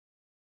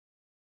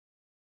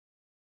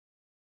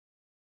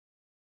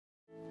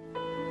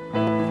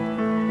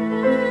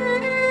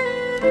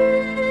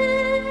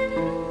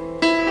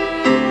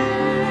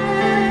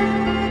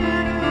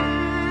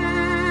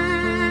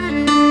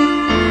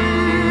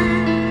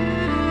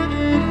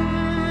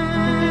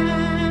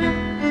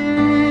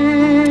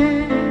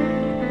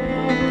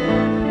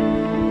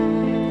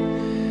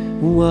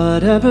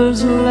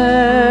Whatever's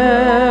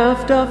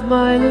left of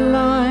my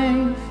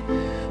life,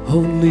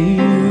 only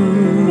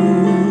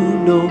you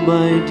know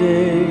my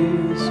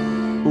days.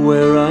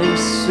 Where I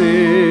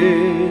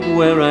sit,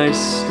 where I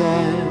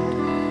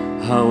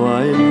stand, how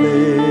I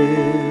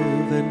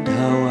live and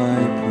how I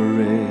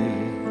pray.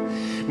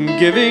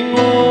 Giving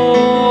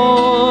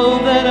all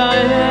that I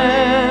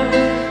am,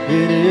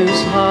 it is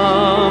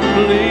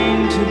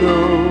humbling to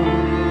know,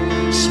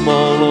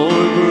 small or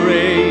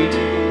great,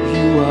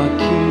 you are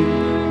King.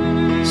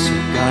 So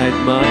guide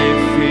my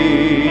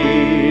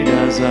feet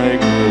as I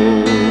go.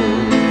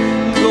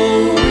 Go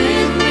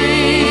with me,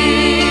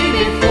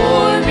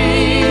 before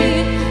me,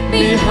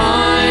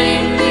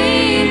 behind me,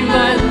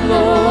 my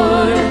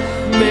Lord.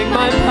 Make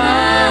my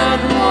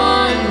path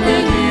one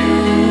that you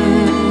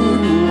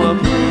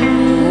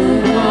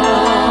approve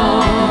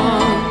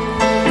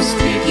of.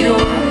 Speak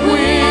your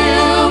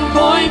will,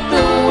 point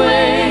the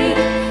way.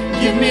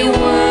 Give me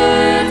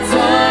words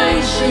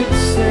I should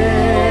say.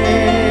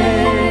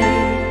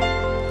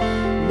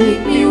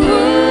 Make me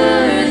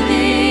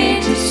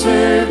worthy to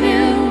serve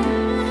you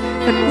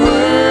and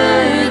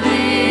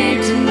worthy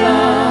to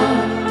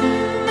love.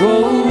 Go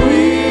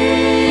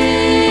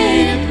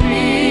with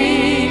me,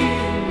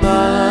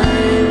 my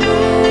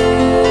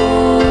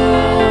Lord.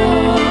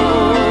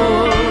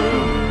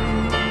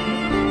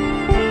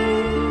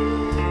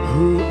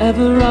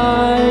 Whoever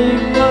I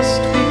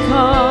must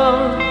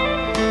become,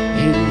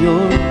 in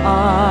your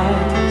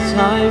eyes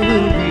I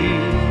will be.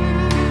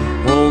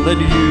 All that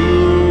you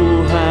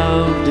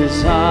have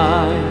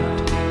desired,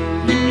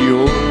 in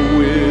your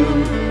will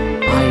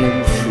I am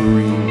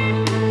free.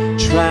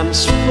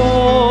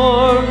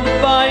 Transformed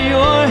by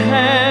your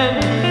hand,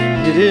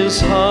 it is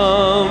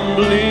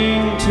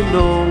humbling to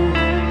know,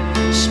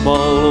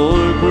 small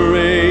or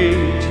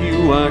great, you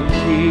are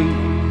King.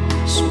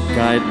 So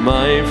guide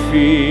my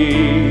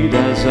feet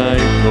as I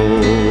go.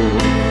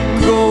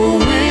 Go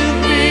with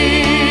me,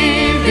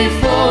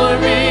 before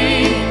me,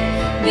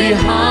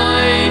 behind